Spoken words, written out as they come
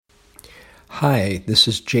Hi, this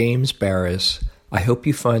is James Baraz. I hope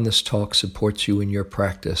you find this talk supports you in your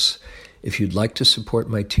practice. If you'd like to support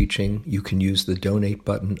my teaching, you can use the donate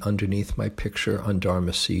button underneath my picture on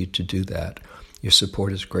Dharma Seed to do that. Your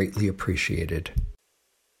support is greatly appreciated.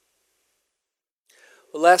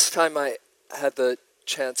 Well, last time I had the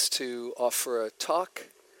chance to offer a talk,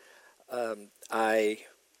 I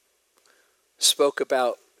spoke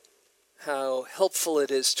about how helpful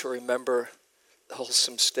it is to remember the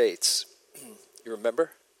wholesome states. You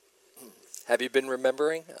remember? Have you been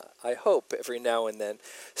remembering? I hope every now and then.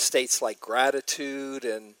 States like gratitude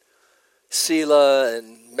and sila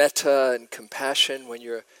and metta and compassion, when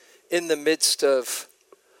you're in the midst of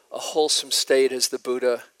a wholesome state, as the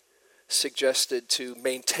Buddha suggested, to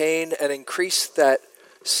maintain and increase that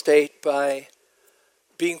state by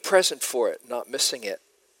being present for it, not missing it.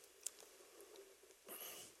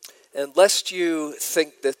 And lest you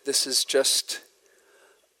think that this is just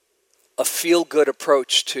a feel-good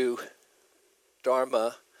approach to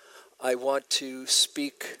Dharma, I want to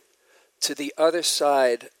speak to the other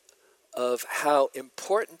side of how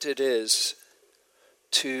important it is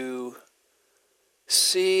to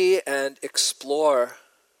see and explore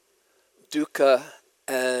Dukkha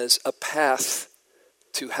as a path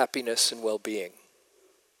to happiness and well-being.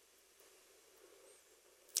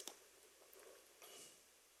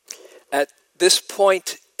 At this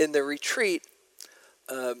point in the retreat,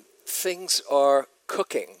 things are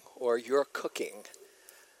cooking, or you're cooking.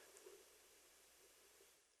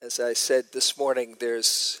 As I said this morning,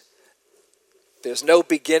 there's no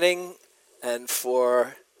beginning, and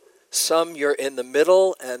for some you're in the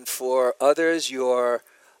middle, and for others you're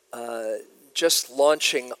just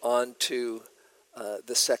launching onto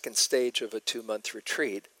the second stage of a 2-month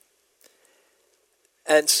retreat.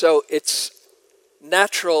 And so it's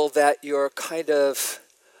natural that you're kind of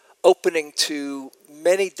opening to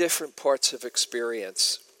many different parts of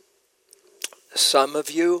experience. Some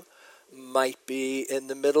of you might be in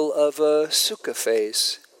the middle of a sukha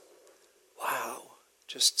phase. Wow,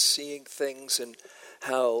 just seeing things and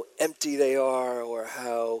how empty they are, or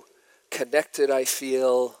how connected I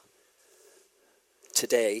feel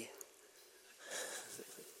today.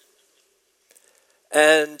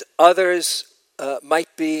 And others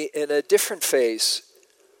might be in a different phase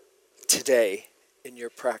today in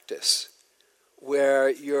your practice, where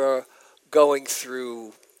you're going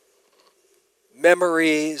through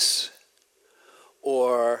memories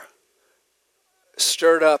or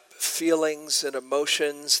stirred up feelings and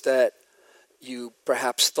emotions that you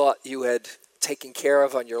perhaps thought you had taken care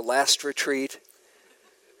of on your last retreat.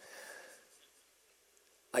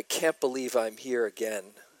 I can't believe I'm here again.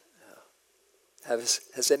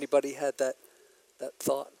 Has anybody had that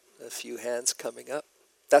thought? A few hands coming up.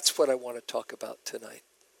 That's what I want to talk about tonight.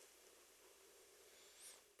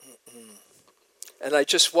 And I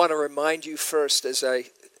just want to remind you first, as I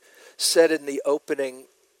said in the opening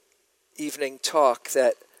evening talk,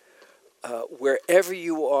 that wherever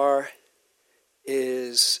you are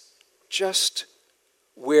is just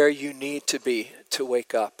where you need to be to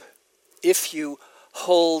wake up. If you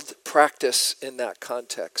hold practice in that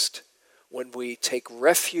context, when we take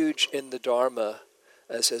refuge in the Dharma,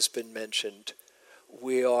 as has been mentioned,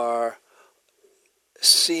 we are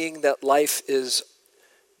seeing that life is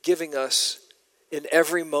giving us in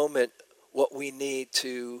every moment what we need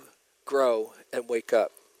to grow and wake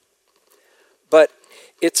up. But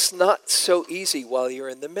it's not so easy while you're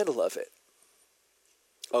in the middle of it.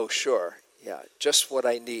 Oh, sure, yeah, just what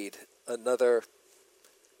I need, another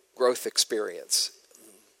growth experience.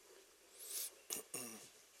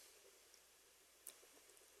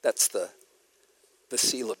 That's the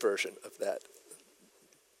Sila version of that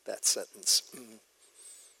sentence.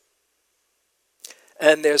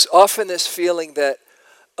 And there's often this feeling that,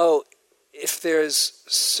 oh, if there's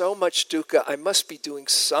so much dukkha, I must be doing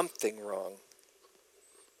something wrong.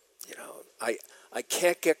 You know, I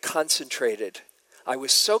can't get concentrated. I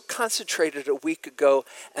was so concentrated a week ago,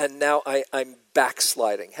 and now I'm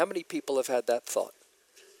backsliding. How many people have had that thought?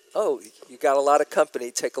 Oh, you got a lot of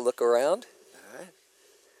company. Take a look around. All right.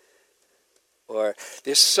 Or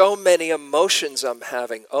there's so many emotions I'm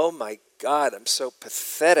having. Oh my God, I'm so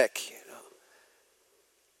pathetic. You know.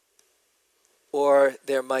 Or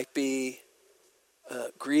there might be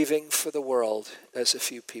grieving for the world, as a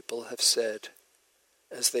few people have said,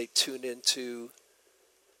 as they tune into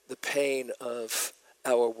the pain of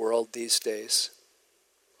our world these days.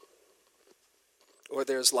 Or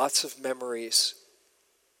there's lots of memories,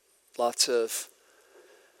 lots of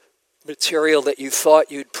material that you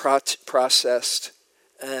thought you'd processed,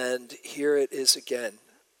 and here it is again.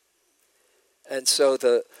 And so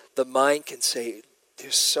the mind can say,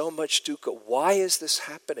 there's so much dukkha. Why is this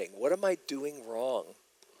happening? What am I doing wrong?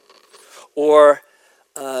 Or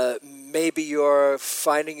maybe you're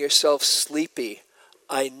finding yourself sleepy.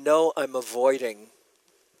 I know I'm avoiding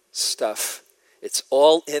stuff. It's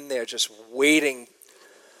all in there just waiting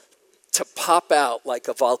to pop out like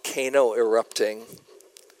a volcano erupting.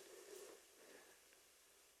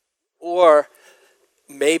 Or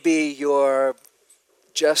maybe you're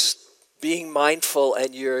just being mindful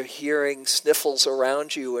and you're hearing sniffles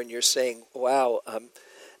around you and you're saying, wow,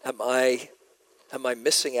 am I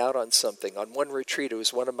missing out on something? On one retreat, it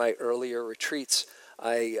was one of my earlier retreats,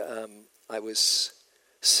 I was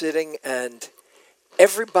sitting and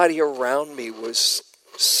everybody around me was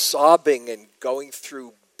sobbing and going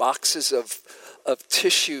through boxes of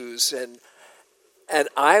tissues, and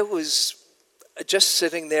I was just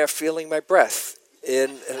sitting there feeling my breath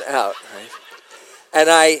in and out. Right? And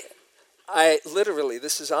I literally,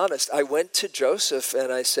 this is honest, I went to Joseph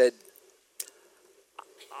and I said,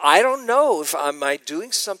 I don't know if am I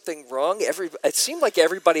doing something wrong. It seemed like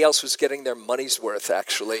everybody else was getting their money's worth,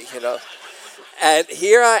 actually, And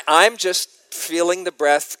here I'm just feeling the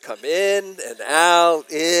breath come in and out.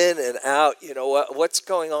 What's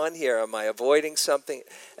going on here? Am I avoiding something?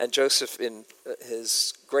 And Joseph, in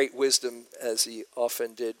his great wisdom, as he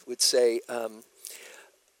often did, would say,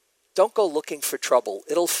 don't go looking for trouble.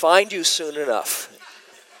 It'll find you soon enough.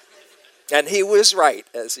 And he was right,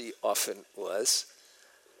 as he often was.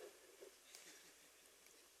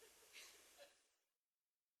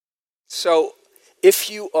 So if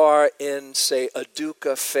you are in, say, a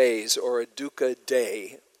dukkha phase or a dukkha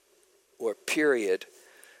day or period,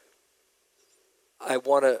 I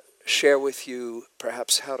want to share with you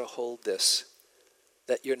perhaps how to hold this,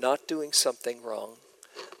 that you're not doing something wrong,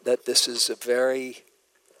 that this is a very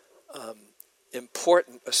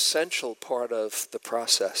important, essential part of the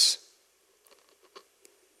process.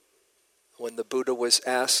 When the Buddha was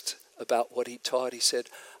asked about what he taught, he said,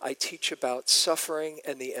 I teach about suffering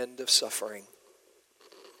and the end of suffering.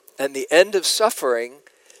 And the end of suffering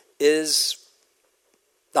is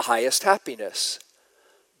the highest happiness.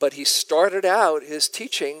 But he started out his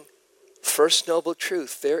teaching, first noble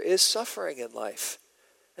truth, there is suffering in life.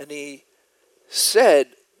 And he said,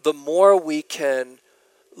 the more we can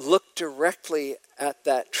look directly at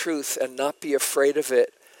that truth and not be afraid of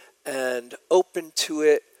it and open to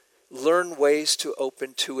it, learn ways to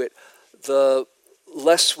open to it, the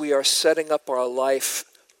less we are setting up our life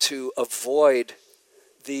to avoid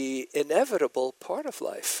the inevitable part of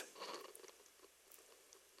life.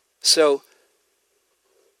 So,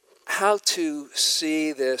 how to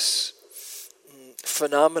see this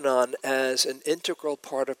phenomenon as an integral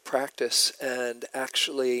part of practice and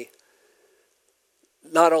actually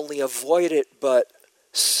not only avoid it, but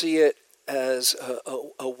see it as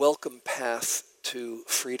a welcome path to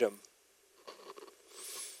freedom.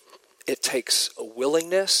 It takes a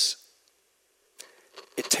willingness,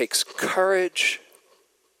 it takes courage,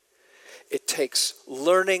 it takes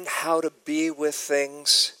learning how to be with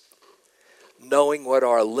things, knowing what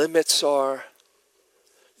our limits are,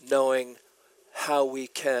 knowing how we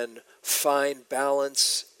can find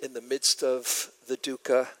balance in the midst of the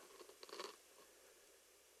dukkha.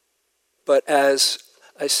 But as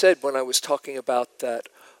I said when I was talking about that,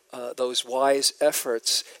 those wise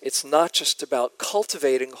efforts, it's not just about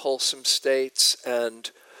cultivating wholesome states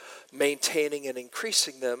and maintaining and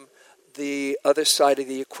increasing them. The other side of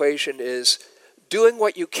the equation is doing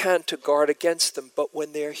what you can to guard against them, but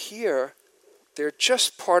when they're here, they're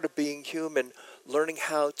just part of being human, learning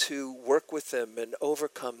how to work with them and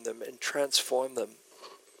overcome them and transform them.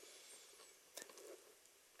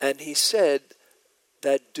 And he said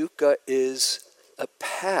that dukkha is a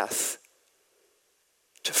path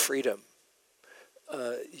to freedom.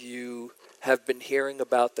 You have been hearing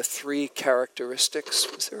about the 3 characteristics.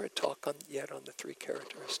 Was there a talk yet on the 3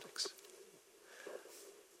 characteristics?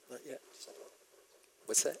 Not yet.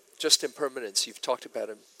 What's that? Just impermanence. You've talked about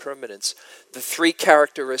impermanence. The 3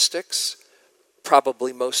 characteristics,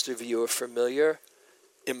 probably most of you are familiar.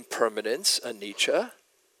 Impermanence, anicca.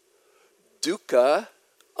 Dukkha,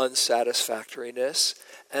 unsatisfactoriness.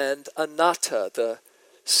 And anatta, the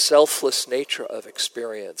selfless nature of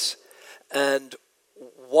experience. And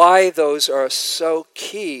why those are so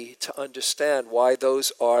key to understand, why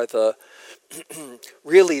those are the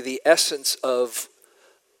really the essence of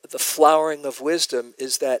the flowering of wisdom,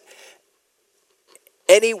 is that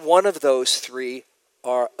any one of those 3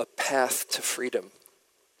 are a path to freedom.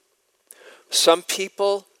 Some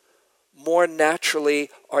people more naturally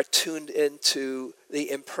are tuned into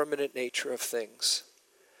the impermanent nature of things.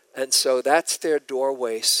 And so that's their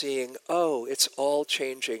doorway, seeing, oh, it's all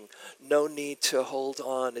changing. No need to hold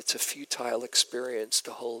on. It's a futile experience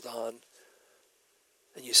to hold on.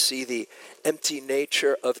 And you see the empty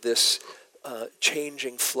nature of this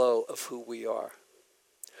changing flow of who we are.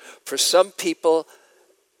 For some people,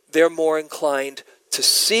 they're more inclined to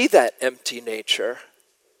see that empty nature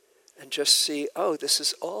and just see, oh, this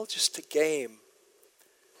is all just a game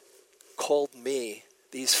called me,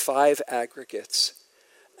 these 5 aggregates.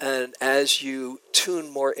 And as you tune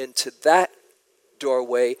more into that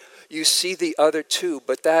doorway, you see the other 2,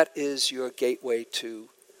 but that is your gateway to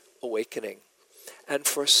awakening. And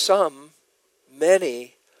for some,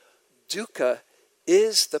 many, dukkha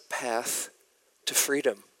is the path to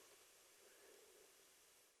freedom.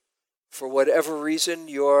 For whatever reason,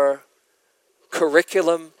 your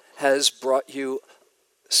curriculum has brought you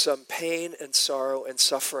some pain and sorrow and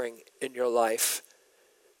suffering in your life.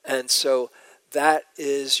 And so that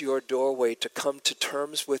is your doorway to come to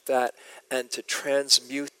terms with that and to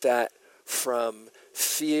transmute that from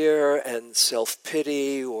fear and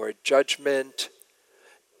self-pity or judgment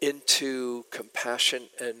into compassion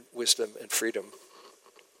and wisdom and freedom.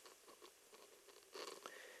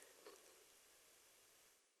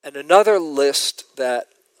 And another list that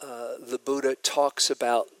the Buddha talks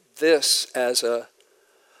about this as a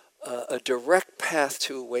direct path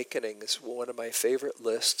to awakening is one of my favorite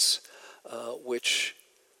lists, which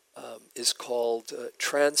is called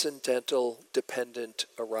Transcendental Dependent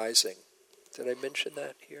Arising. Did I mention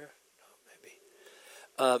that here?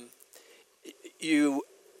 No, maybe. You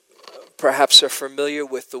perhaps are familiar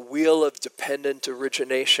with the wheel of dependent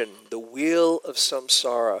origination, the wheel of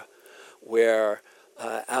samsara, where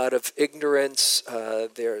out of ignorance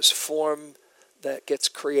there's form that gets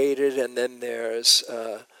created, and then there's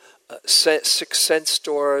 6 sense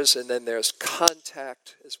doors, and then there's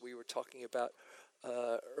contact, as we were talking about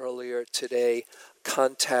earlier today,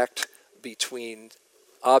 contact between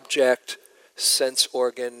object, sense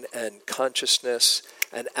organ, and consciousness.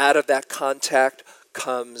 And out of that contact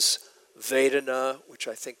comes Vedana, which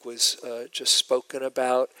I think was just spoken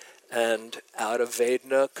about, and out of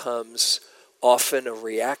Vedana comes often a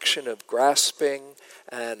reaction of grasping,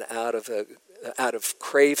 and out of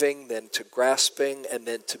craving, then to grasping, and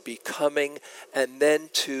then to becoming, and then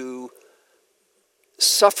to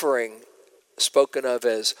suffering, spoken of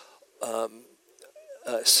as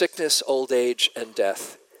sickness, old age, and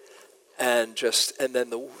death. And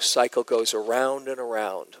then the cycle goes around and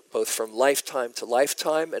around, both from lifetime to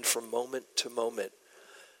lifetime and from moment to moment.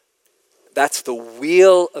 That's the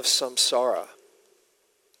wheel of samsara.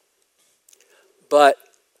 But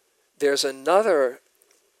there's another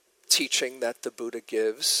teaching that the Buddha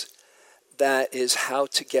gives that is how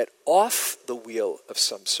to get off the wheel of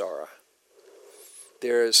samsara.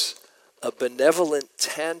 There's a benevolent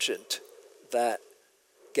tangent that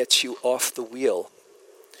gets you off the wheel.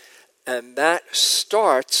 And that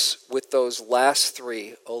starts with those last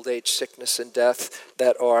 3, old age, sickness, and death,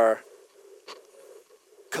 that are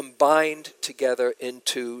combined together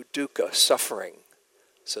into dukkha, suffering.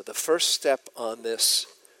 So the first step on this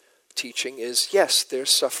teaching is, yes, there's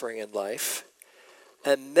suffering in life.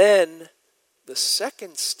 And then the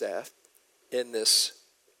second step in this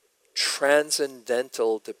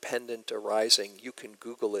transcendental dependent arising, you can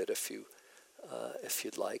Google it if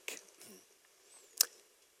you'd like,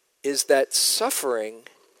 is that suffering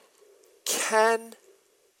can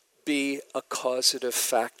be a causative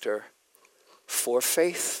factor for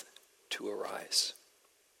faith to arise.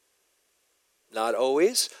 Not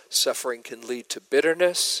always. Suffering can lead to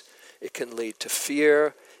bitterness, it can lead to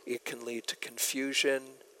fear, it can lead to confusion,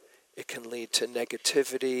 it can lead to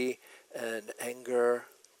negativity and anger.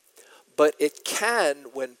 But it can,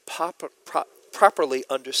 when properly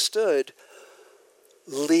understood,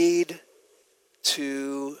 lead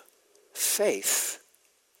to faith.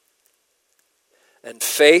 And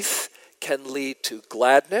faith can lead to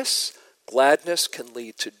gladness. Gladness can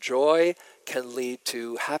lead to joy, can lead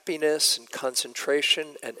to happiness and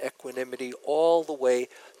concentration and equanimity, all the way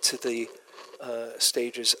to the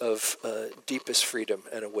stages of deepest freedom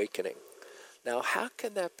and awakening. Now, how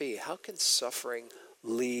can that be? How can suffering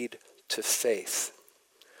lead to faith?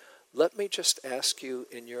 Let me just ask you,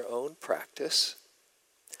 in your own practice,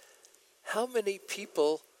 how many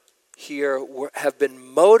people here have been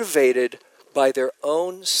motivated by their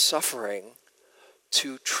own suffering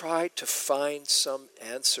to try to find some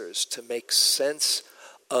answers, to make sense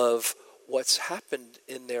of what's happened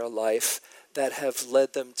in their life that have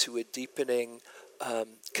led them to a deepening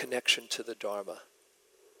connection to the Dharma?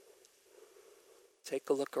 Take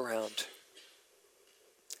a look around.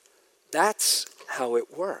 That's how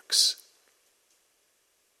it works.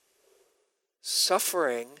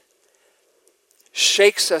 suffering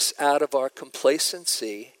shakes us out of our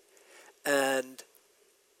complacency and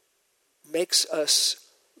makes us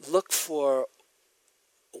look for,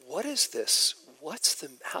 what is this?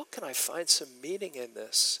 How can I find some meaning in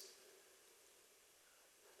this?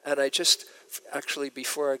 And I just, actually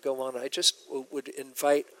before I go on, I just would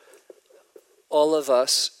invite all of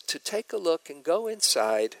us to take a look and go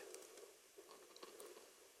inside,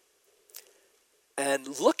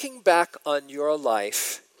 and looking back on your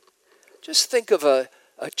life, just think of a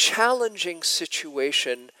challenging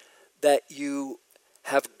situation that you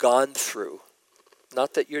have gone through.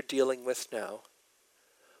 Not that you're dealing with now,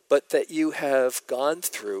 but that you have gone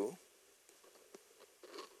through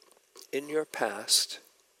in your past.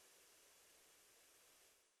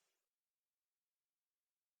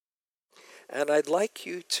 And I'd like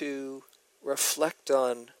you to reflect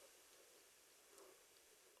on,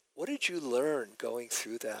 what did you learn going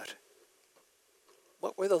through that?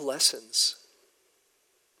 What were the lessons?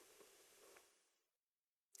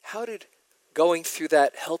 How did going through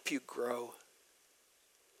that help you grow?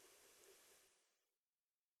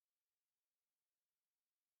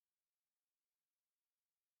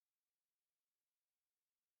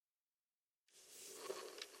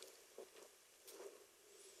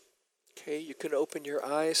 Okay, you can open your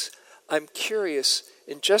eyes. I'm curious,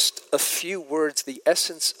 in just a few words, the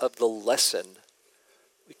essence of the lesson.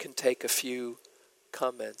 We can take a few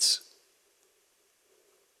comments.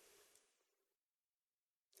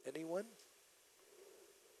 Anyone?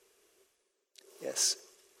 Yes.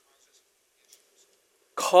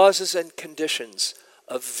 Causes and conditions.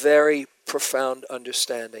 A very profound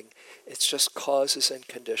understanding. It's just causes and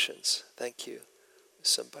conditions. Thank you.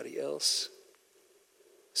 Somebody else?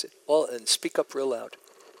 And speak up real loud.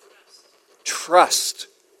 Trust.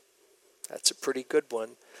 That's a pretty good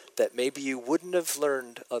one that maybe you wouldn't have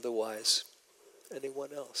learned otherwise.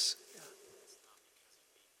 Anyone else? Yeah.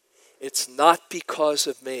 It's not because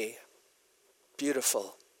of me.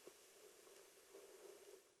 Beautiful.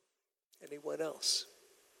 Anyone else?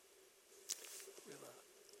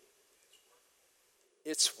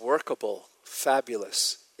 It's workable.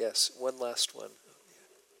 Fabulous. Yes, one last one.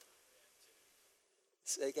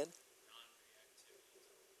 Say again?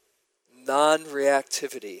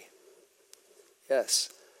 Non-reactivity. Yes.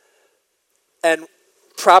 And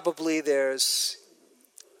probably there's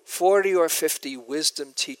 40 or 50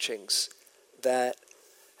 wisdom teachings that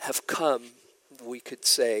have come, we could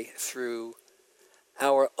say, through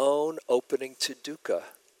our own opening to dukkha.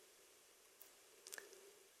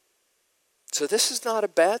 So this is not a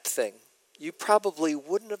bad thing. You probably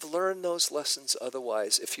wouldn't have learned those lessons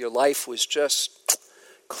otherwise if your life was just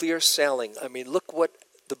clear sailing. I mean, look what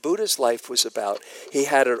the Buddha's life was about. He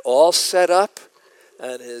had it all set up,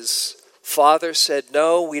 and his father said,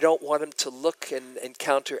 no, we don't want him to look and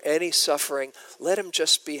encounter any suffering. Let him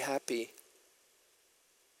just be happy.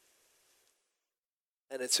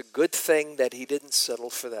 And it's a good thing that he didn't settle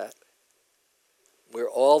for that. We're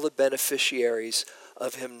all the beneficiaries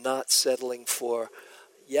of him not settling for,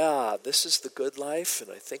 yeah, this is the good life, and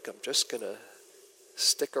I think I'm just going to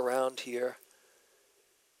stick around here.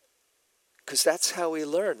 Because that's how we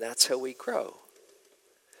learn, that's how we grow.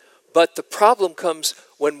 But the problem comes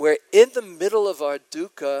when we're in the middle of our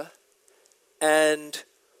dukkha and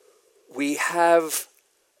we have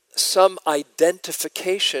some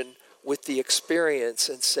identification with the experience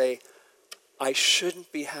and say, I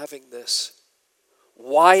shouldn't be having this.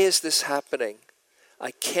 Why is this happening?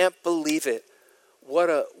 I can't believe it. What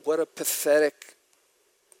a pathetic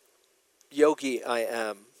yogi I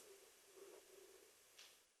am.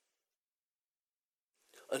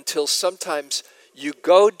 Until sometimes you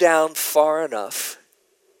go down far enough,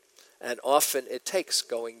 and often it takes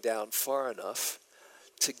going down far enough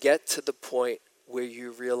to get to the point where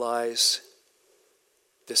you realize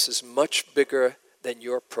this is much bigger than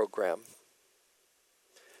your program.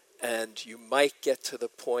 And you might get to the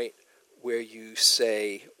point where you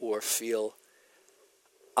say or feel,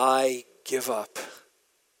 I give up.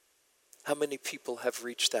 How many people have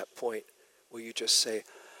reached that point where you just say,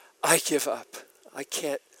 I give up. I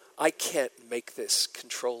can't make this,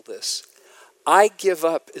 control this. I give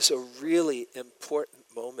up is a really important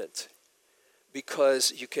moment,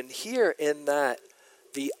 because you can hear in that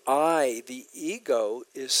the I, the ego,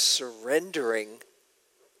 is surrendering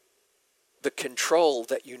the control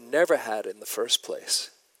that you never had in the first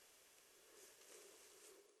place.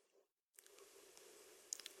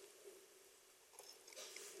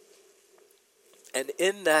 And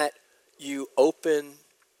in that, you open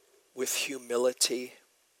with humility.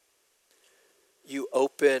 You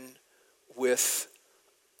open with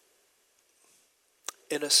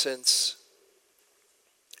innocence,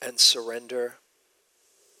 and surrender.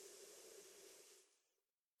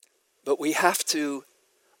 But we have to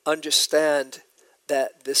understand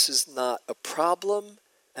that this is not a problem,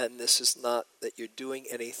 and this is not that you're doing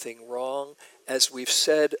anything wrong. As we've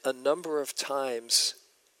said a number of times,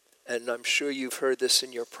 and I'm sure you've heard this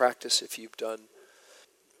in your practice if you've done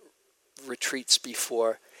retreats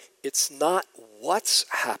before, it's not what's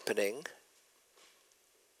happening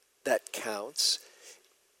that counts.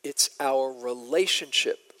 It's our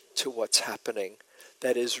relationship to what's happening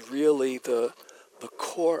that is really the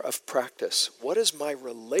core of practice. What is my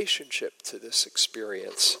relationship to this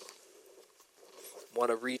experience? I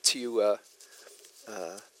want to read to you a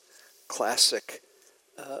classic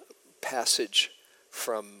passage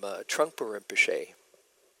from Trungpa Rinpoche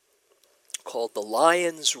called The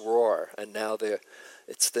Lion's Roar. And now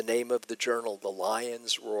it's the name of the journal, The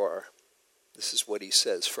Lion's Roar. This is what he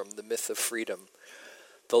says from The Myth of Freedom.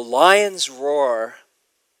 The lion's roar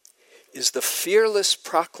is the fearless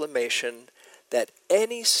proclamation that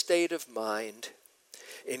any state of mind,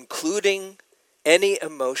 including any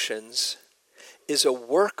emotions, is a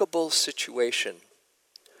workable situation,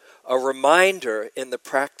 a reminder in the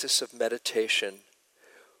practice of meditation.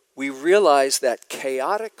 We realize that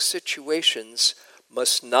chaotic situations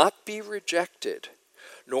must not be rejected,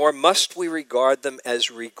 nor must we regard them as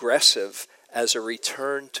regressive, as a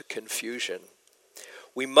return to confusion.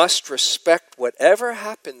 We must respect whatever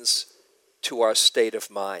happens to our state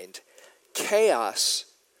of mind. Chaos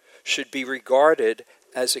should be regarded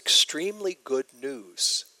as extremely good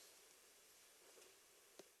news.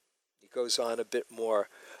 He goes on a bit more.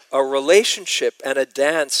 A relationship and a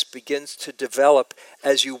dance begins to develop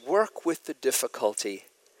as you work with the difficulty.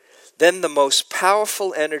 Then the most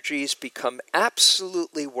powerful energies become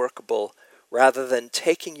absolutely workable rather than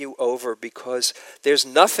taking you over, because there's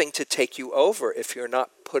nothing to take you over if you're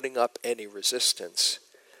not putting up any resistance.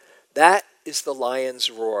 That is the lion's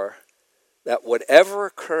roar, that whatever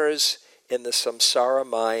occurs in the samsara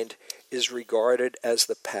mind is regarded as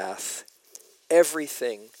the path.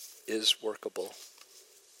 Everything is workable.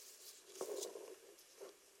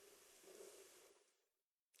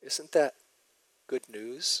 Isn't that good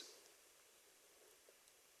news?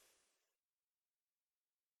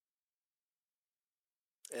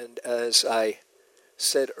 And as I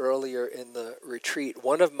said earlier in the retreat,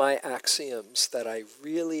 one of my axioms that I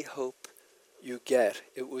really hope you get,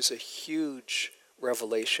 it was a huge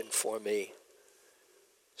revelation for me.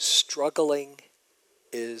 Struggling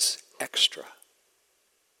is extra.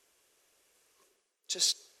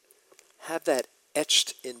 Just have that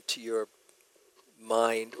etched into your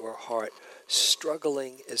mind or heart.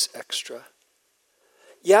 Struggling is extra.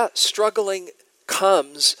 Yeah, struggling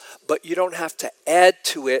comes, but you don't have to add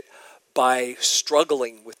to it by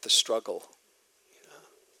struggling with the struggle.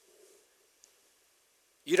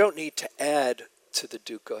 You don't need to add to the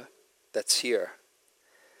dukkha that's here.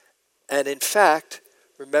 And in fact,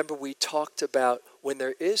 remember we talked about when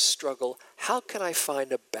there is struggle, how can I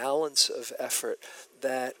find a balance of effort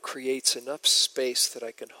that creates enough space that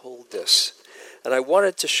I can hold this? And I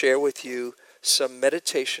wanted to share with you some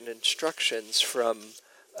meditation instructions from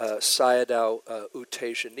Sayadaw U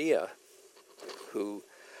Tejaniya, who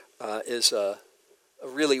is a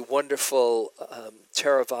really wonderful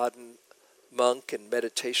Theravadan monk and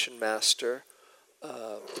meditation master,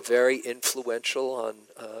 very influential on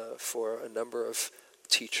for a number of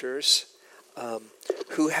teachers,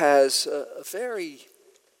 who has a very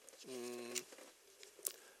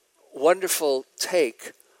wonderful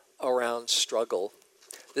take around struggle.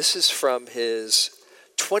 This is from his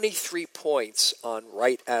 23 points on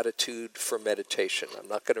right attitude for meditation. I'm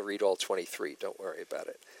not going to read all 23, don't worry about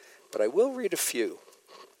it. But I will read a few.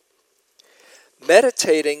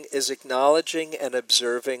 Meditating is acknowledging and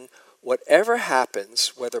observing whatever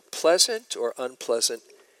happens, whether pleasant or unpleasant,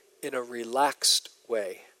 in a relaxed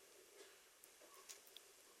way.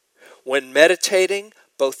 When meditating,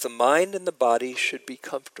 both the mind and the body should be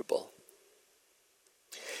comfortable.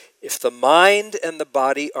 If the mind and the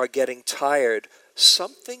body are getting tired,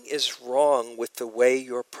 something is wrong with the way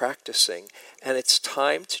you're practicing, and it's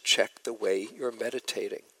time to check the way you're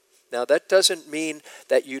meditating. Now, that doesn't mean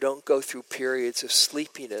that you don't go through periods of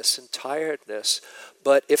sleepiness and tiredness,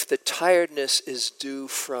 but if the tiredness is due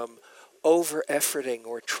from over-efforting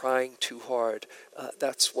or trying too hard,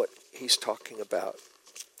 that's what he's talking about.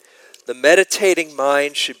 The meditating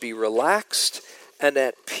mind should be relaxed and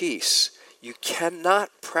at peace. You cannot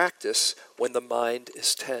practice when the mind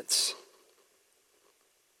is tense.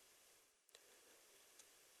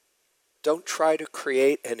 Don't try to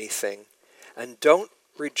create anything, and don't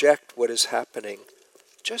reject what is happening.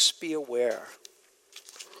 Just be aware.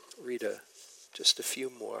 Read a Just a few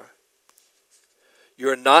more.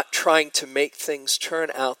 You're not trying to make things turn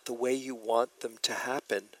out the way you want them to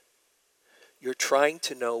happen. You're trying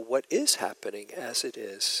to know what is happening as it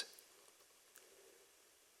is.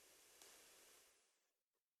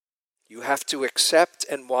 You have to accept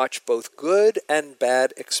and watch both good and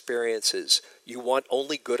bad experiences. You want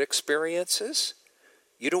only good experiences?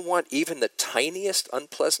 You don't want even the tiniest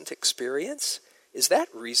unpleasant experience? Is that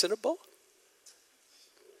reasonable?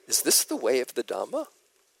 Is this the way of the Dhamma?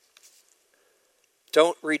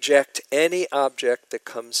 Don't reject any object that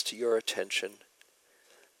comes to your attention.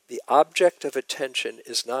 The object of attention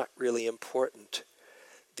is not really important.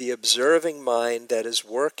 The observing mind that is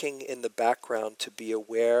working in the background to be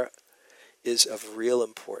aware is of real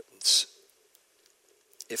importance.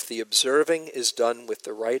 If the observing is done with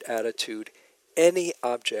the right attitude, any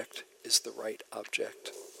object is the right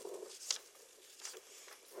object.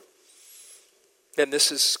 And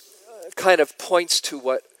this is kind of points to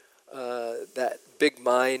what that big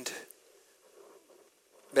mind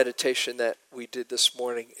meditation that we did this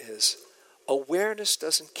morning is. Awareness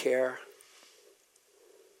doesn't care.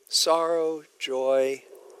 Sorrow, joy,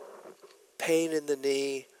 pain in the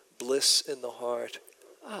knee, bliss in the heart.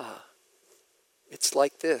 It's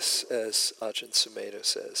like this, as Ajahn Sumedho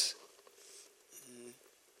says.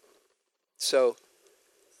 So,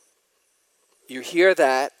 you hear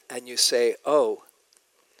that and you say, oh,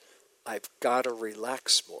 I've got to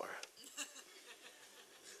relax more.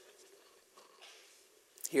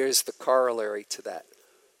 Here's the corollary to that.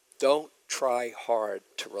 Don't try hard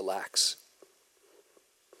to relax.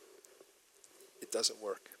 It doesn't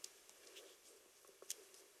work.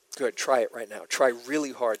 Good, try it right now. Try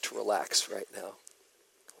really hard to relax right now.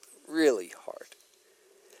 Really hard.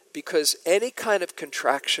 Because any kind of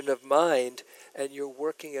contraction of mind, and you're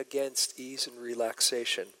working against ease and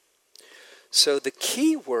relaxation. So the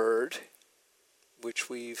key word, which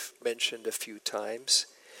we've mentioned a few times,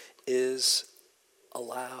 is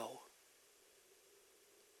allow.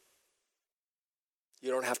 You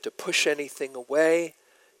don't have to push anything away.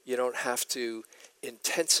 You don't have to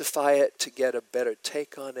intensify it to get a better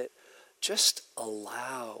take on it. Just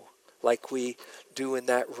allow, like we do in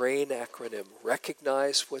that RAIN acronym.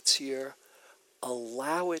 Recognize what's here.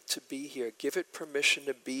 Allow it to be here. Give it permission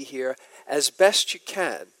to be here as best you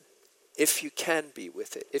can, if you can be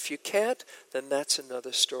with it. If you can't, then that's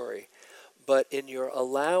another story. But in your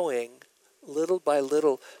allowing, little by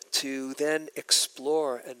little, to then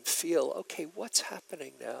explore and feel, okay, what's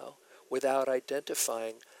happening now, without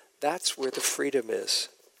identifying, that's where the freedom is.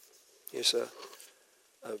 Here's a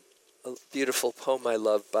beautiful poem I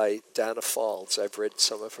love by Dana Falls. I've read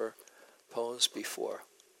some of her poems before.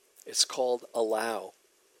 It's called Allow.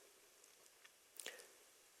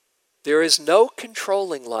 There is no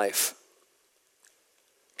controlling life.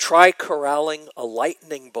 Try corralling a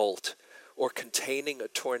lightning bolt or containing a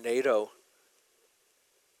tornado.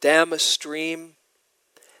 Dam a stream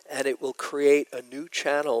and it will create a new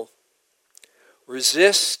channel.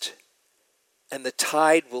 Resist and the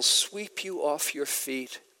tide will sweep you off your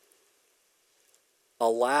feet.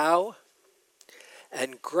 Allow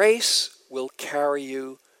and grace will carry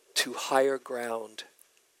you to higher ground.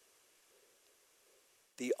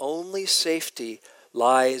 The only safety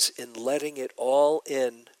lies in letting it all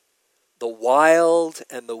in, the wild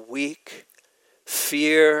and the weak,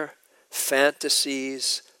 fear,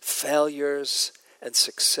 fantasies, failures, and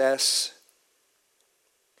success.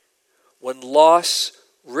 When loss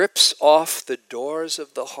rips off the doors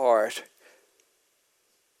of the heart,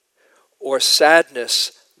 or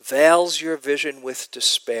sadness veils your vision with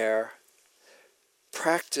despair,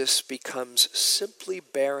 practice becomes simply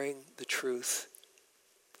bearing the truth.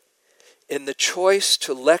 In the choice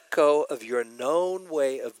to let go of your known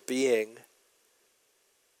way of being,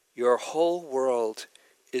 your whole world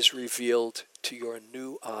is revealed to your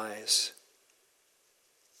new eyes.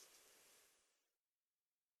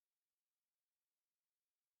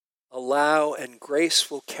 Allow and grace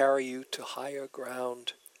will carry you to higher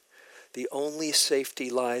ground. The only safety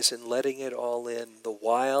lies in letting it all in, the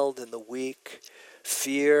wild and the weak,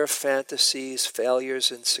 fear, fantasies,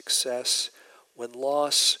 failures, and success. When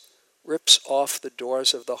loss rips off the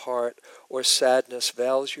doors of the heart, or sadness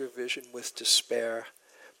veils your vision with despair,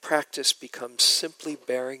 practice becomes simply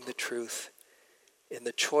bearing the truth. In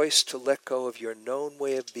the choice to let go of your known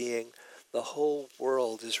way of being, the whole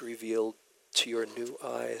world is revealed to your new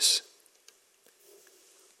eyes.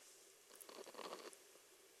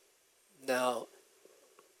 Now,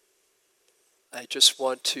 I just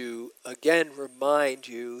want to again remind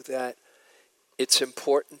you that it's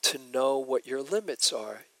important to know what your limits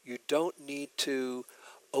are. You don't need to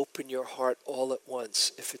open your heart all at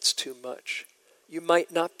once if it's too much. you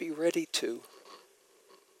might not be ready to.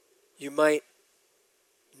 You might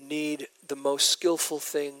need the most skillful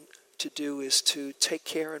thing to do is to take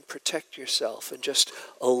care and protect yourself, and just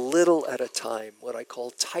a little at a time, what I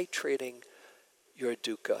call titrating your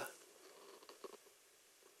dukkha.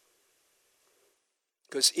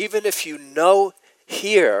 Because even if you know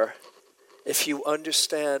here, if you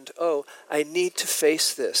understand, oh, I need to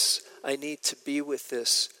face this, I need to be with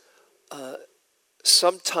this,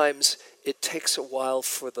 sometimes it takes a while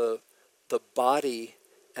for the body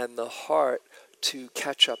and the heart to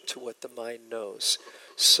catch up to what the mind knows.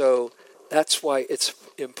 So that's why it's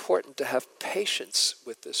important to have patience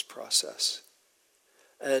with this process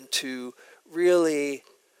and to really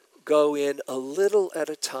go in a little at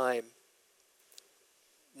a time.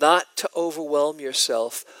 Not to overwhelm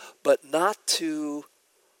yourself, but not to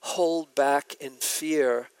hold back in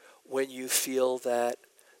fear when you feel that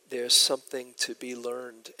there's something to be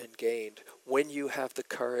learned and gained. When you have the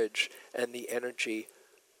courage and the energy,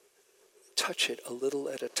 touch it a little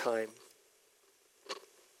at a time.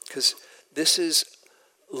 Because this is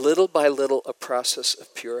little by little a process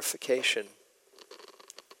of purification.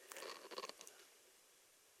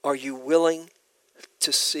 Are you willing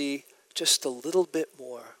to see just a little bit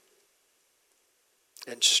more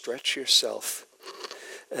and stretch yourself?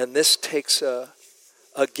 And this takes,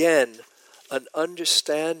 again, an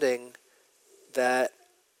understanding that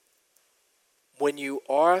when you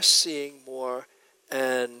are seeing more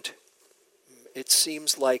and it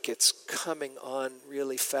seems like it's coming on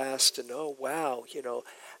really fast, and oh wow,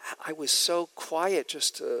 I was so quiet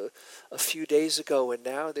just a few days ago, and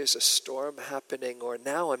now there's a storm happening, or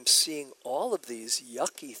now I'm seeing all of these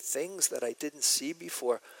yucky things that I didn't see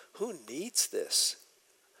before. Who needs this?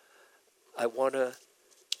 I want to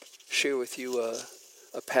share with you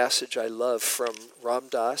a passage I love from Ram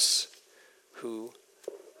Dass, who,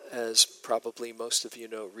 as probably most of you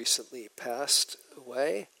know, recently passed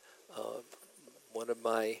away. One of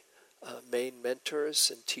my main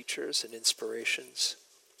mentors and teachers and inspirations.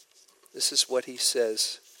 This is what he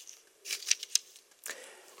says.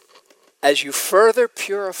 As you further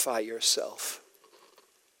purify yourself,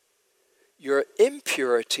 your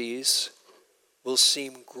impurities will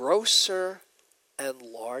seem grosser and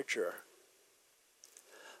larger.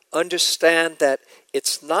 Understand that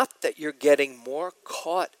it's not that you're getting more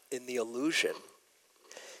caught in the illusion.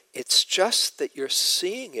 It's just that you're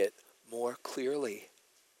seeing it more clearly.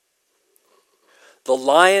 The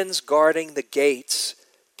lions guarding the gates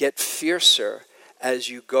get fiercer as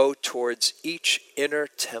you go towards each inner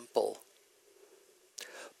temple.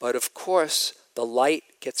 But of course, the light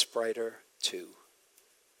gets brighter too.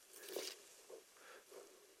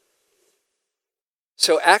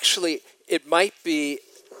 So actually, it might be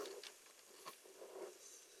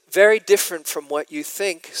very different from what you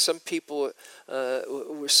think. Some people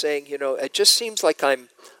were saying, it just seems like I'm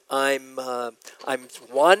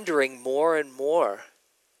wandering more and more.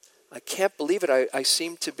 I can't believe it. I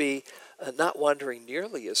seem to be not wandering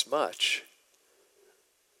nearly as much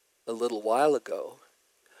a little while ago.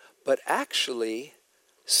 But actually,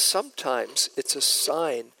 sometimes it's a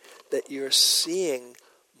sign that you're seeing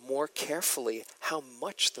more carefully how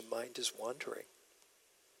much the mind is wandering.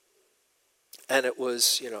 And it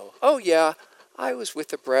was, oh yeah, I was with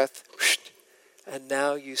the breath, and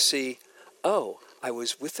now you see, oh, I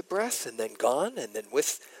was with the breath and then gone, and then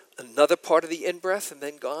with another part of the in-breath and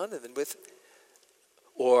then gone, and then with,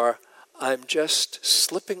 or I'm just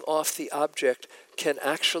slipping off the object can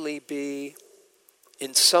actually be,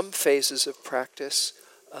 in some phases of practice,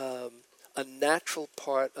 a natural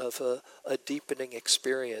part of a deepening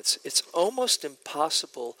experience. It's almost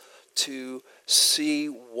impossible to see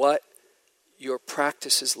what your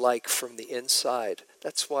practice is like from the inside.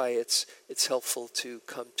 That's why it's helpful to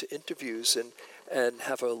come to interviews and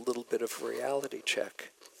have a little bit of reality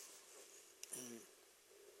check.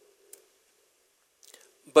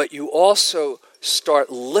 But you also start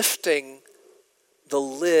lifting the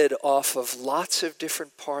lid off of lots of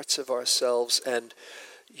different parts of ourselves, and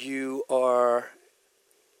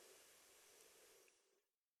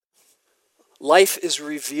life is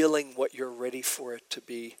revealing what you're ready for it to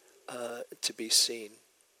be seen.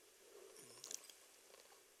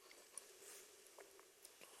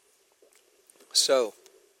 So,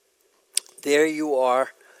 there you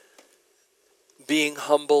are, being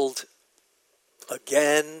humbled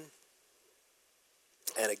again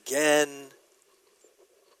and again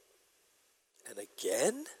and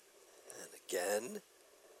again and again.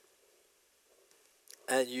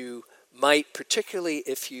 And you might, particularly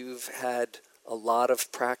if you've had a lot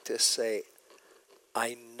of practice, say,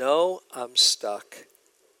 I know I'm stuck,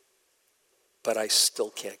 but I still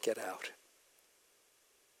can't get out.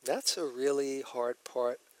 That's a really hard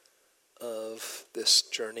part of this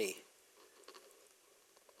journey.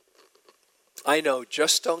 I know,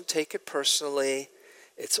 just don't take it personally.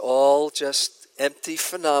 It's all just empty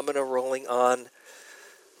phenomena rolling on,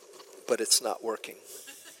 but it's not working.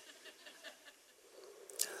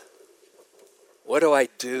 What do I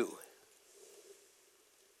do?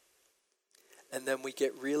 And then we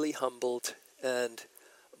get really humbled, and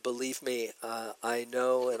believe me, I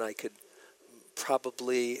know, and I could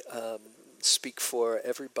probably speak for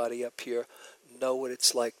everybody up here, know what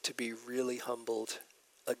it's like to be really humbled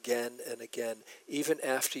again and again, even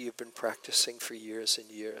after you've been practicing for years and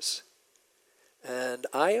years. And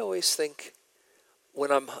I always think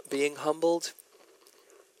when I'm being humbled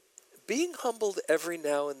every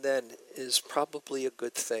now and then is probably a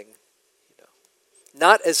good thing.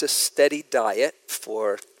 Not as a steady diet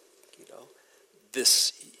for,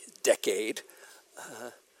 this decade,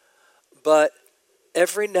 but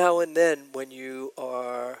every now and then when you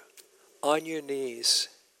are on your knees,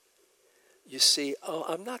 you see, oh,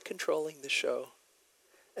 I'm not controlling the show.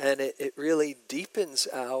 And it really deepens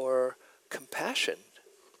our compassion.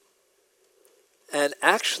 And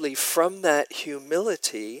actually from that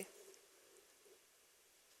humility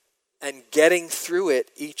and getting through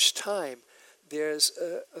it each time, there's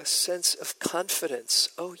a sense of confidence.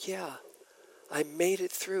 Oh yeah, I made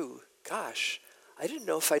it through. Gosh, I didn't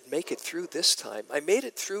know if I'd make it through this time. I made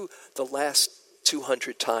it through the last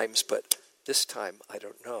 200 times, but this time I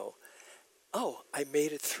don't know. Oh, I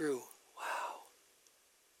made it through. Wow.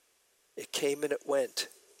 It came and it went.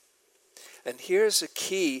 And here's a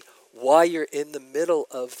key why you're in the middle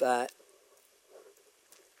of that,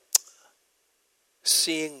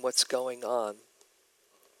 seeing what's going on.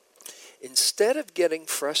 Instead of getting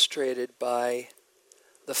frustrated by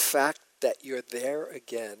the fact that you're there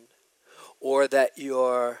again, or that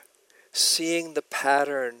you're seeing the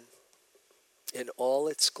pattern in all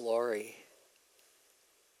its glory,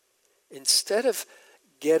 instead of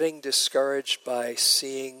getting discouraged by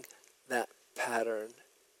seeing that pattern,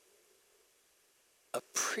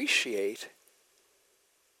 appreciate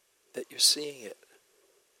that you're seeing it.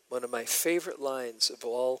 One of my favorite lines of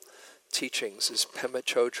all teachings is Pema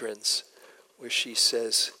Chodron's, where she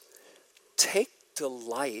says, take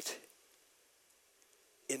delight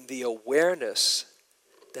in the awareness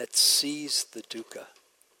that sees the dukkha.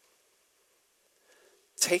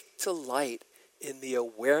 Take delight in the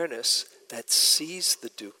awareness that sees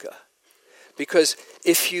the dukkha. Because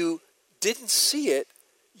if you didn't see it,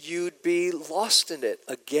 you'd be lost in it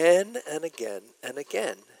again and again and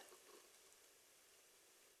again.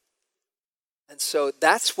 And so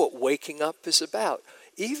that's what waking up is about.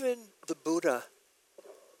 Even the Buddha,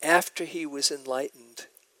 after he was enlightened,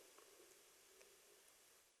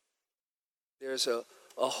 there's a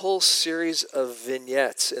whole series of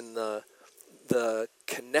vignettes in the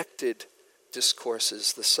connected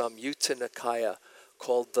discourses, the Samyutta Nikaya,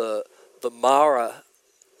 called the Mara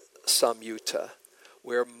Samyutta,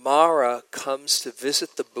 where Mara comes to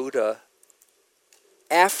visit the Buddha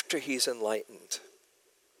after he's enlightened.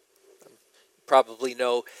 Probably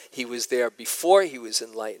know he was there before he was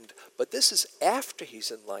enlightened, but this is after he's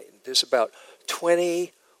enlightened. There's about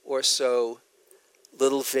 20 or so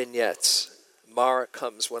little vignettes. Mara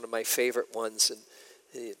comes, one of my favorite ones,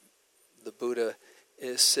 and the Buddha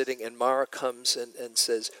is sitting, and Mara comes and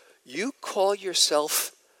says, you call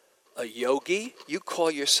yourself a yogi? You call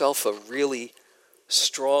yourself a really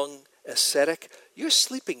strong ascetic? You're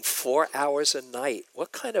sleeping 4 hours a night.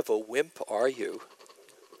 What kind of a wimp are you?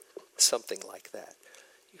 Something like that.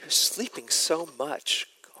 You're sleeping so much.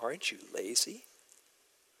 Aren't you lazy?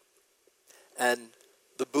 And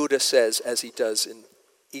the Buddha says, as he does in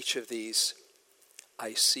each of these,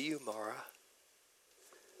 I see you, Mara.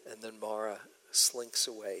 And then Mara slinks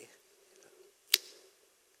away.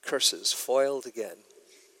 Curses, foiled again.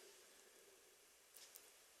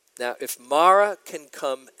 Now, if Mara can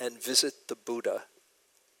come and visit the Buddha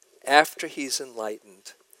after he's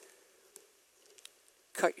enlightened,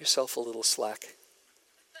 cut yourself a little slack.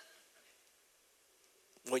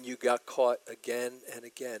 When you got caught again and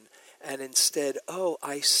again. And instead, oh,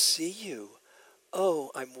 I see you.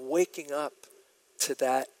 Oh, I'm waking up to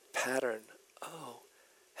that pattern. Oh,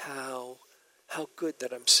 how good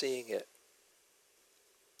that I'm seeing it.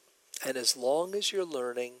 And as long as you're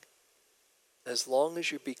learning, as long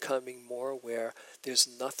as you're becoming more aware, there's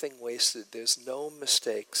nothing wasted. There's no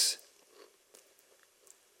mistakes.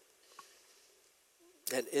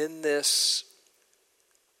 And in this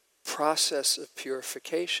process of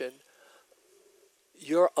purification,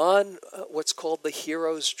 you're on what's called the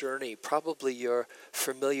hero's journey. Probably you're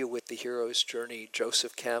familiar with the hero's journey.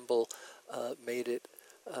 Joseph Campbell made it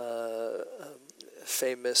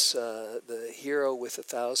famous The Hero with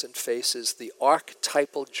 1,000 Faces, the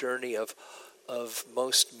archetypal journey of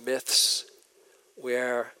most myths,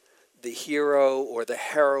 where the hero or the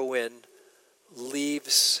heroine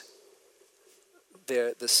leaves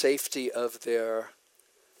the safety of their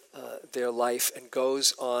life and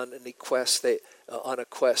goes on a quest.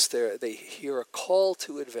 They hear a call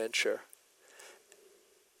to adventure,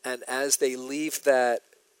 and as they leave that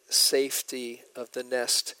safety of the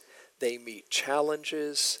nest, they meet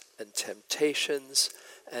challenges and temptations,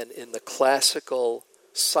 and in the classical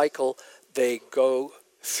cycle, they go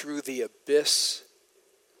through the abyss,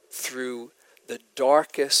 through the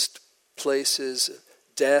darkest places,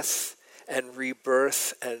 death and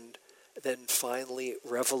rebirth, and then finally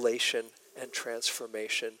revelation and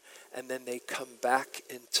transformation. And then they come back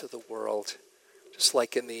into the world, just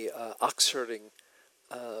like in the ox-herding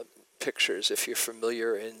pictures, if you're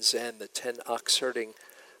familiar in Zen, the 10 ox-herding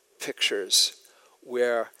pictures,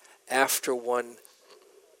 where after one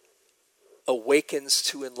awakens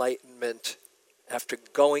to enlightenment, after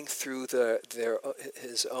going through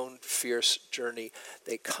his own fierce journey,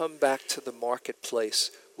 they come back to the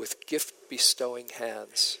marketplace with gift-bestowing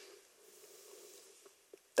hands.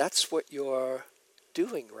 That's what you're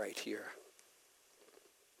doing right here.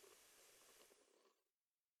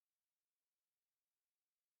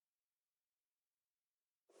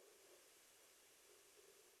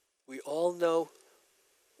 We all know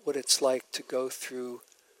what it's like to go through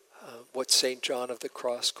what St. John of the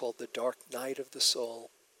Cross called the dark night of the soul,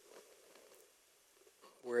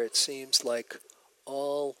 where it seems like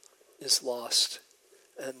all is lost,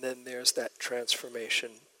 and then there's that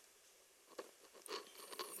transformation.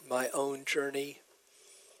 My own journey,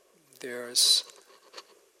 there's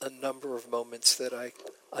a number of moments that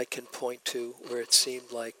I can point to where it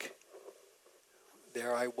seemed like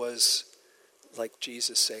there I was, like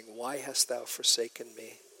Jesus saying, "Why hast thou forsaken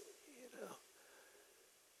me?"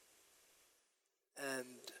 And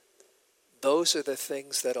those are the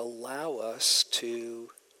things that allow us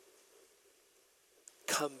to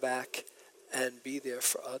come back and be there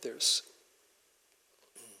for others.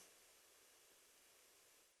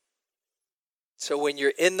 So when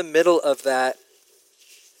you're in the middle of that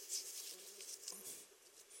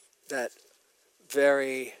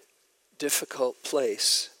very difficult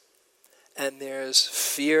place, and there's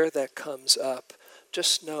fear that comes up,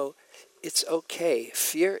 just know it's okay.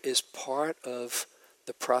 Fear is part of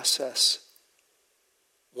the process.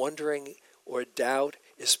 Wondering or doubt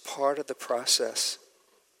is part of the process.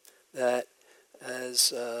 That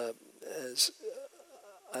as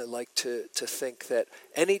I like to think that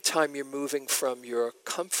anytime you're moving from your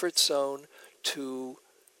comfort zone to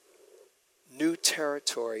new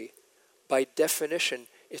territory, by definition,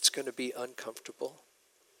 it's going to be uncomfortable.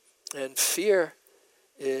 And fear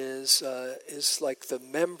is like the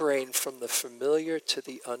membrane from the familiar to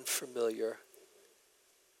the unfamiliar.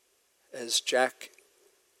 As Jack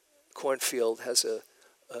Cornfield has a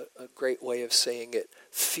great way of saying it,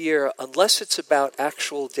 fear, unless it's about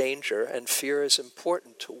actual danger, and fear is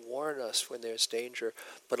important to warn us when there's danger,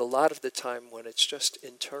 but a lot of the time when it's just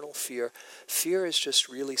internal fear, fear is just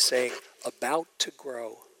really saying, about to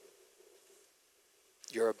grow.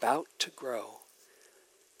 You're about to grow.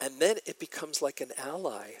 And then it becomes like an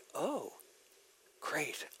ally. Oh,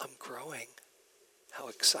 great, I'm growing. How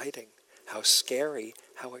exciting. How scary,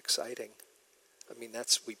 how exciting. I mean,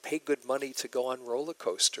 we pay good money to go on roller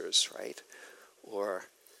coasters, right? Or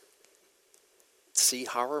see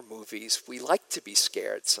horror movies. We like to be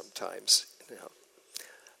scared sometimes,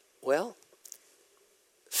 Well,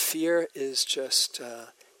 fear is just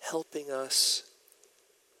helping us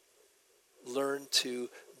learn to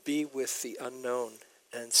be with the unknown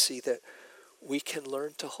and see that we can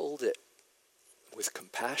learn to hold it with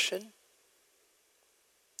compassion,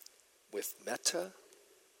 with metta,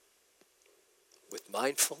 with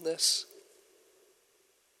mindfulness,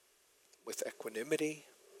 with equanimity,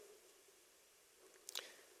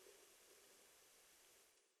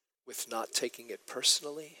 with not taking it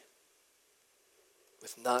personally,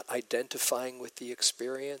 with not identifying with the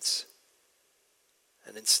experience,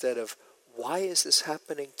 and instead of, why is this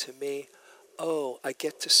happening to me? Oh, I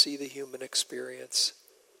get to see the human experience.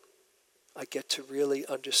 I get to really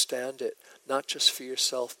understand it, not just for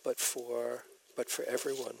yourself, but for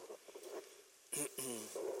everyone.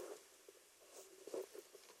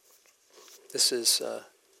 This is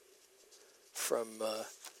from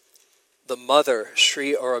the mother,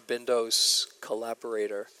 Sri Aurobindo's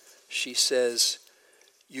collaborator. She says,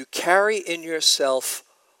 "You carry in yourself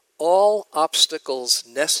all obstacles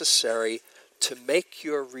necessary to make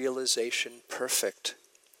your realization perfect.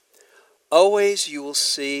 Always you will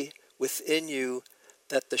see within you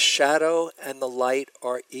that the shadow and the light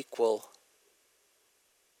are equal.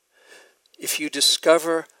 If you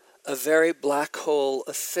discover a very black hole,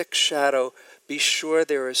 a thick shadow, be sure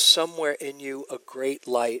there is somewhere in you a great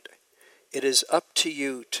light. It is up to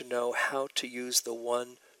you to know how to use the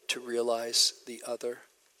one to realize the other.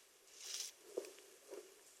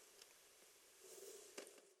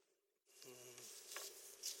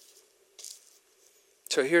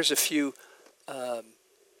 So here's a few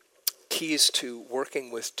keys to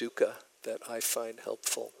working with dukkha that I find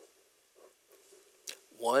helpful.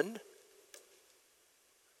 1,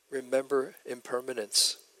 remember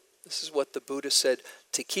impermanence. This is what the Buddha said,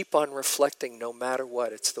 to keep on reflecting no matter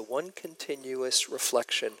what. It's the one continuous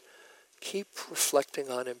reflection. Keep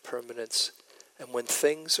reflecting on impermanence. And when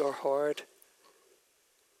things are hard,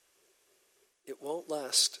 it won't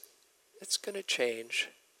last. It's going to change.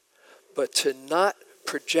 But to not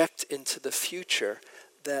project into the future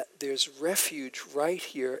that there's refuge right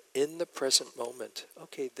here in the present moment.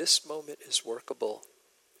 Okay, this moment is workable.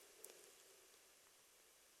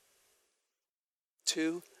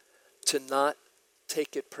 2, to not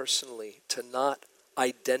take it personally, to not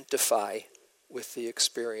identify with the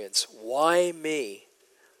experience. Why me?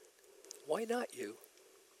 Why not you?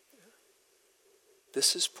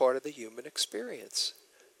 This is part of the human experience.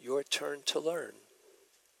 Your turn to learn.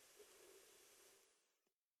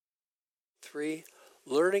 3,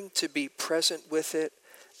 learning to be present with it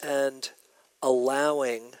and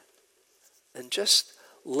allowing and just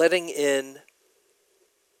letting in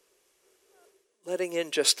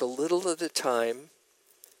just a little at a time,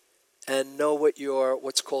 and know what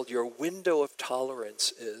what's called your window of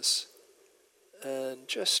tolerance is, and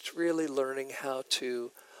just really learning how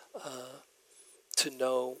to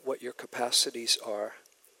know what your capacities are.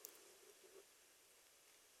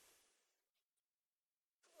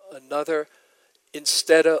 Another,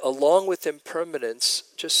 along with impermanence,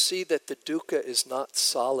 just see that the dukkha is not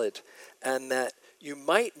solid, and that you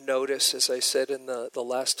might notice, as I said in the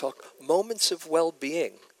last talk, moments of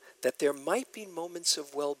well-being, that there might be moments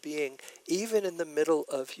of well-being even in the middle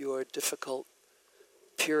of your difficult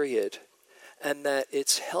period, and that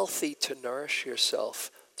it's healthy to nourish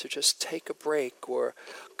yourself, to just take a break or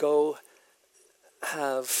go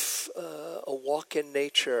have a walk in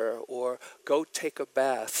nature or go take a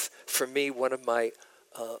bath. For me, one of my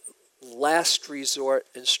last resort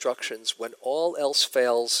instructions, when all else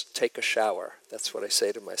fails, take a shower. That's what I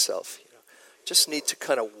say to myself. Just need to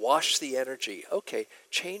kind of wash the energy. Okay,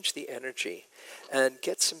 change the energy and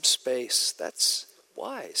get some space. That's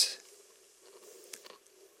wise.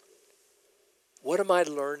 What am I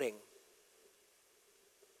learning?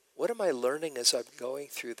 What am I learning as I'm going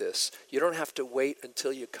through this? You don't have to wait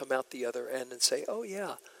until you come out the other end and say, oh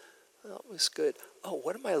yeah, that was good. Oh,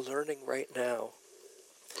 what am I learning right now?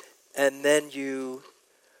 And then you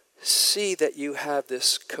see that you have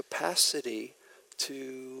this capacity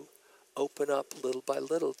to open up little by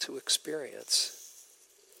little to experience.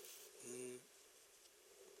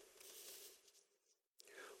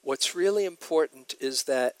 What's really important is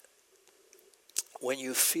that when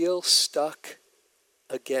you feel stuck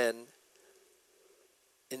again,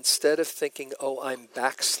 instead of thinking, oh, I'm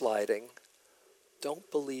backsliding,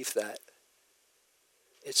 don't believe that.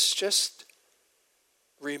 It's just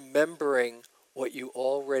remembering what you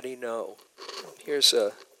already know. Here's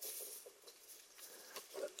a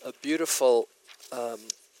beautiful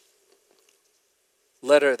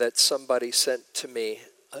letter that somebody sent to me.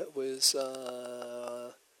 It was,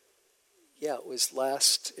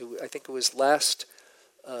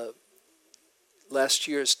 last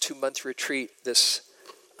year's 2-month retreat. This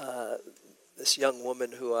young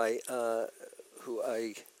woman who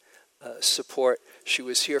I support, she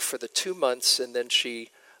was here for the 2 months, and then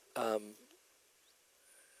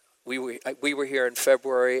we were here in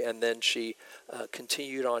February, and then she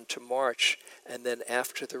continued on to March, and then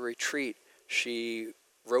after the retreat, she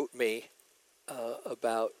wrote me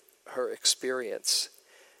about her experience,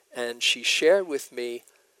 and she shared with me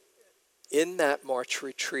in that March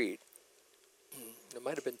retreat. It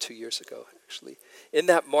might have been 2 years ago, actually. In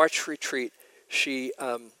that March retreat, she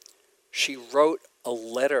wrote a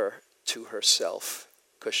letter to herself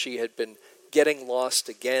because she had been getting lost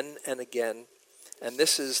again and again. And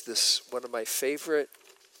this is one of my favorite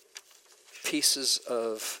pieces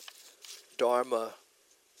of Dharma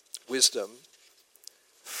wisdom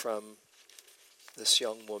from this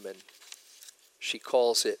young woman. She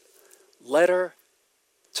calls it Letter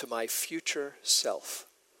to My Future Self.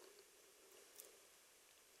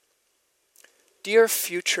 Dear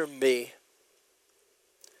future me,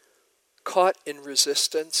 caught in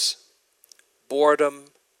resistance, boredom,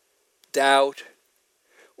 doubt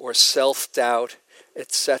or self-doubt,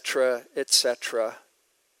 etc., etc.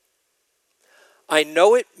 I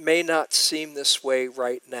know it may not seem this way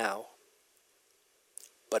right now,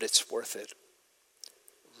 but it's worth it.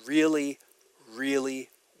 Really, really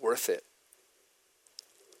worth it.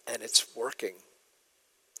 And it's working.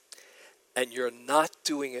 And you're not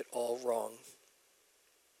doing it all wrong.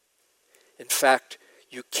 In fact,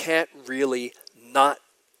 you can't really not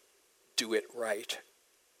do it right.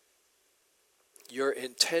 Your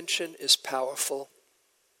intention is powerful.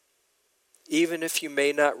 Even if you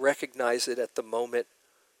may not recognize it at the moment,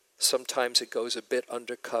 sometimes it goes a bit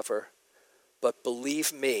undercover. But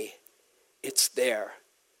believe me, it's there.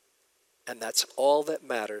 And that's all that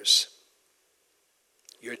matters.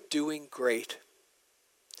 You're doing great.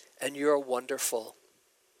 And you're wonderful.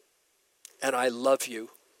 And I love you.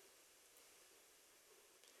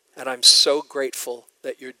 And I'm so grateful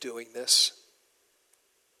that you're doing this.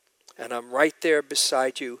 And I'm right there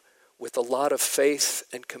beside you with a lot of faith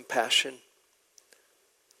and compassion.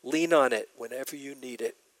 Lean on it whenever you need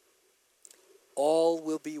it. All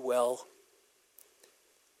will be well.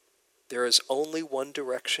 There is only one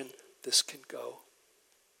direction this can go.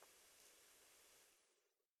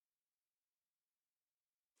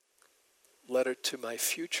 Letter to my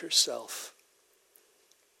future self.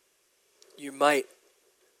 You might,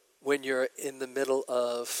 when you're in the middle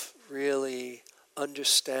of really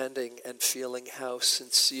understanding and feeling how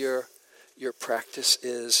sincere your practice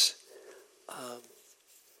is,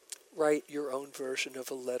 write your own version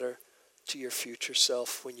of a letter to your future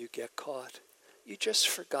self when you get caught. You just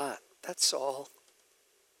forgot, that's all.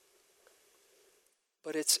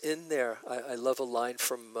 But it's in there. I love a line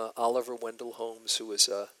from Oliver Wendell Holmes, who was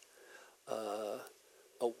a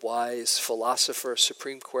wise philosopher,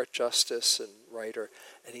 Supreme Court justice, and writer.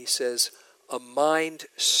 And he says, a mind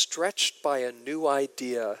stretched by a new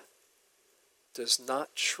idea does not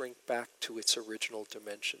shrink back to its original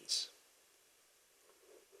dimensions.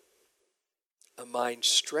 A mind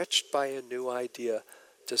stretched by a new idea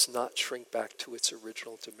does not shrink back to its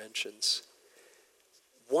original dimensions.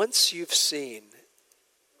 Once you've seen,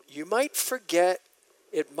 you might forget,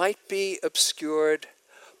 it might be obscured,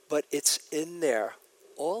 but it's in there.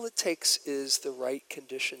 All it takes is the right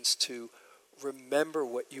conditions to remember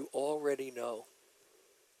what you already know.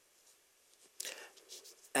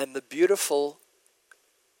 And the beautiful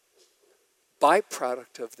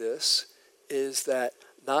byproduct of this is that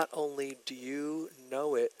not only do you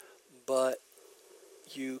know it, but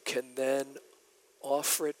you can then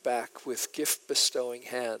offer it back with gift-bestowing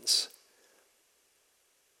hands.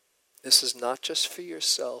 This is not just for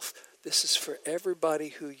yourself. This is for everybody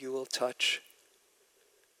who you will touch.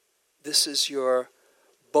 This is your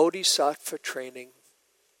bodhisattva training.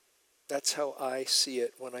 That's how I see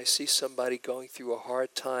it. When I see somebody going through a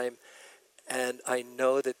hard time, and I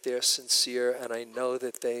know that they're sincere, and I know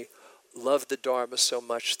that they love the Dharma so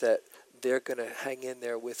much that they're going to hang in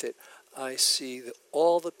there with it, I see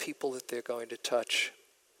all the people that they're going to touch.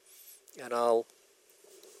 And I'll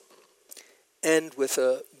end with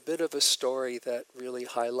a bit of a story that really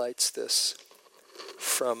highlights this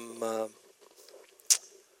from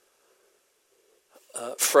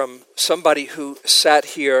somebody who has sat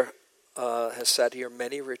here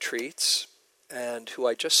many retreats, and who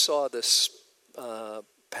I just saw this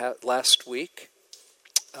last week.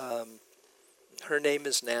 Her name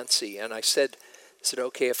is Nancy, and I said, is it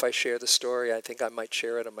okay if I share the story? I think I might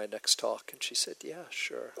share it in my next talk. And she said, yeah,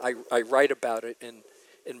 sure. I write about it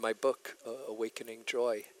in my book, Awakening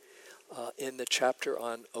Joy, in the chapter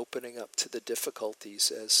on opening up to the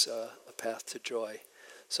difficulties as a path to joy.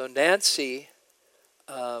 So Nancy,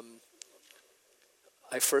 I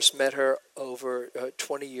first met her over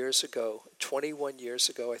 20 years ago, 21 years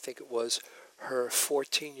ago, I think it was. Her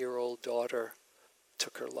 14-year-old daughter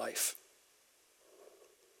took her life.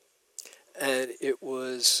 And it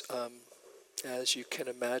was, as you can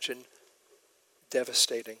imagine,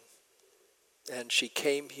 devastating. And she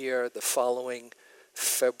came here the following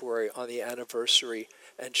February on the anniversary,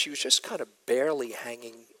 and she was just kind of barely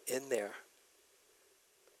hanging in there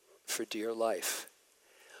for dear life.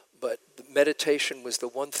 But the meditation was the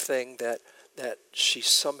one thing that she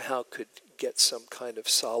somehow could get some kind of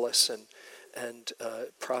solace and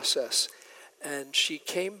process. And she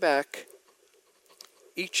came back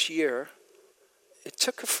each year. It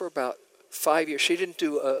took her for about 5 years. She didn't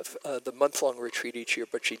do the month-long retreat each year,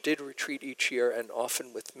 but she did retreat each year, and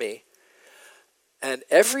often with me. And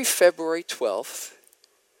every February 12th,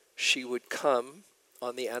 she would come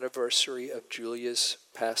on the anniversary of Julia's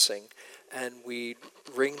passing, and we'd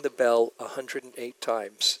ring the bell 108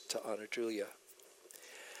 times to honor Julia.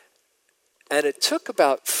 And it took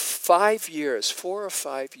about 5 years, 4 or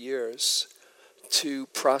 5 years, to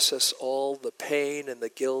process all the pain and the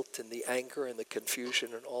guilt and the anger and the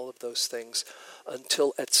confusion and all of those things,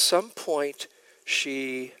 until at some point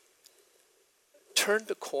she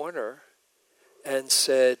turned a corner and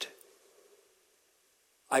said,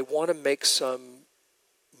 I want to make some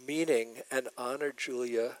meaning and honor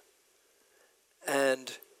Julia,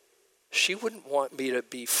 and she wouldn't want me to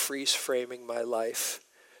be freeze-framing my life.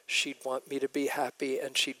 She'd want me to be happy,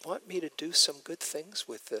 and she'd want me to do some good things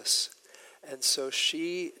with this. And so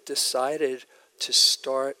she decided to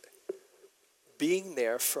start being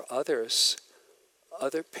there for others,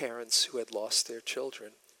 other parents who had lost their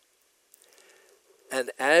children.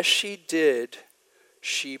 And as she did,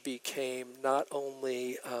 she became not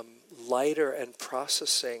only lighter and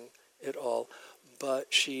processing it all,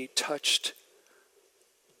 but she touched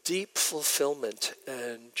deep fulfillment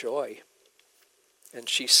and joy. And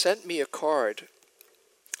she sent me a card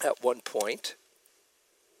at one point,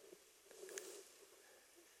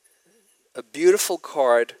 a beautiful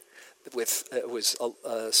card with, it was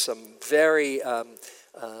some very,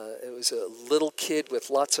 it was a little kid with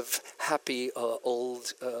lots of happy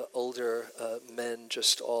older men,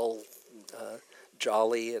 just all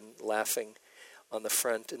jolly and laughing on the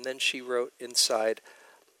front. And then she wrote inside,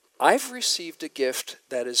 I've received a gift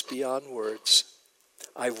that is beyond words.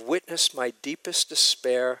 I've witnessed my deepest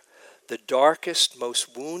despair, the darkest,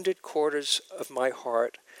 most wounded quarters of my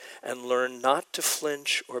heart, and learned not to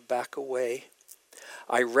flinch or back away.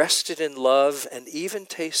 I rested in love and even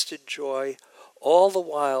tasted joy, all the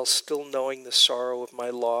while still knowing the sorrow of my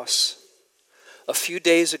loss. A few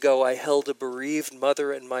days ago, I held a bereaved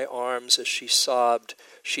mother in my arms as she sobbed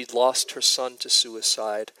she'd lost her son to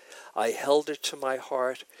suicide. I held her to my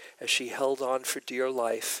heart as she held on for dear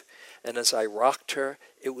life, and as I rocked her,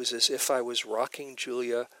 it was as if I was rocking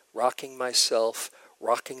Julia, rocking myself,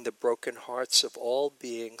 rocking the broken hearts of all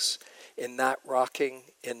beings. In that rocking,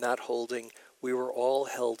 in that holding, we were all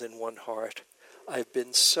held in one heart. I've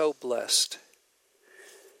been so blessed.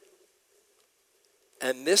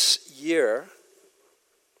 And this year,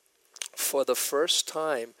 for the first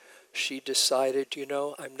time, she decided,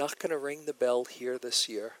 I'm not going to ring the bell here this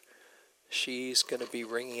year. She's going to be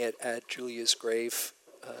ringing it at Julia's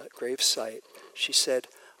gravesite. She said,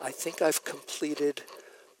 I think I've completed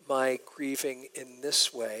my grieving in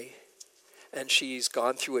this way. And she's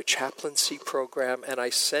gone through a chaplaincy program, and I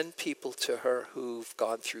send people to her who've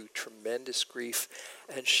gone through tremendous grief,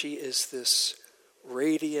 and she is this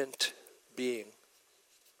radiant being,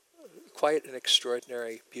 quite an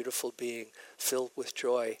extraordinary, beautiful being, filled with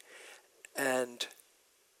joy. And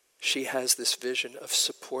she has this vision of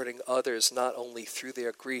supporting others, not only through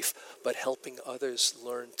their grief, but helping others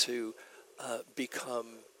learn to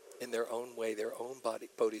become, in their own way, their own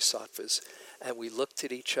bodhisattvas. And we looked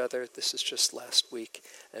at each other, this is just last week,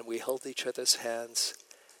 and we held each other's hands,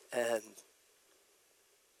 and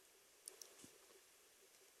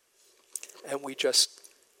we just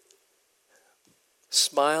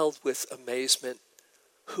smiled with amazement.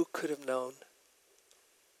 Who could have known?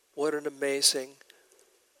 What an amazing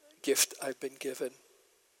gift I've been given.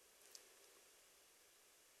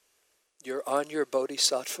 You're on your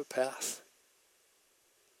bodhisattva path.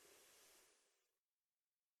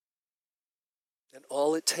 And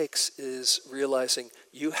all it takes is realizing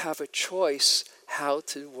you have a choice how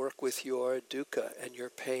to work with your dukkha and your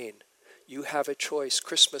pain. You have a choice.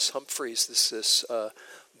 Christmas Humphreys, this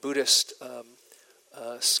Buddhist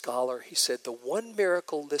scholar, he said, the one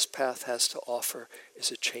miracle this path has to offer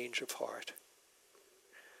is a change of heart.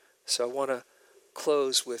 So I want to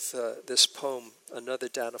close with this poem, another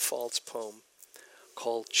Dana Faulds poem,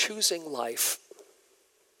 called Choosing Life.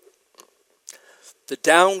 The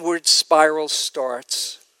downward spiral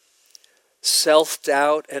starts.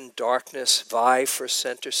 Self-doubt and darkness vie for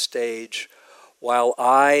center stage, while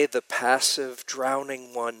I, the passive,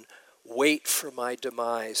 drowning one, wait for my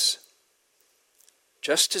demise.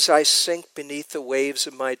 Just as I sink beneath the waves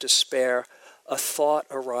of my despair, a thought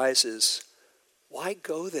arises. Why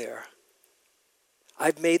go there?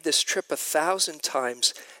 I've made this trip 1,000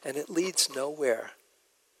 times, and it leads nowhere.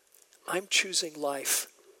 I'm choosing life.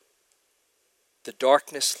 The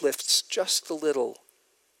darkness lifts just a little.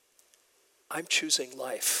 I'm choosing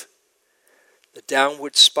life. The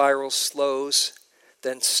downward spiral slows,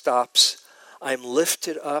 then stops. I'm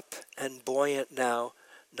lifted up and buoyant now,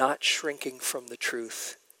 not shrinking from the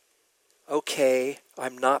truth. Okay,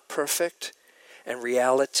 I'm not perfect, and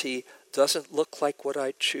reality doesn't look like what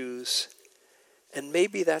I'd choose. And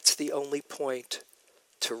maybe that's the only point,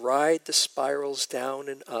 to ride the spirals down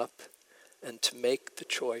and up, and to make the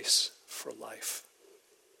choice for life.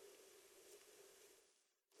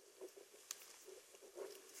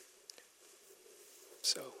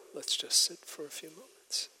 let's just sit for a few moments.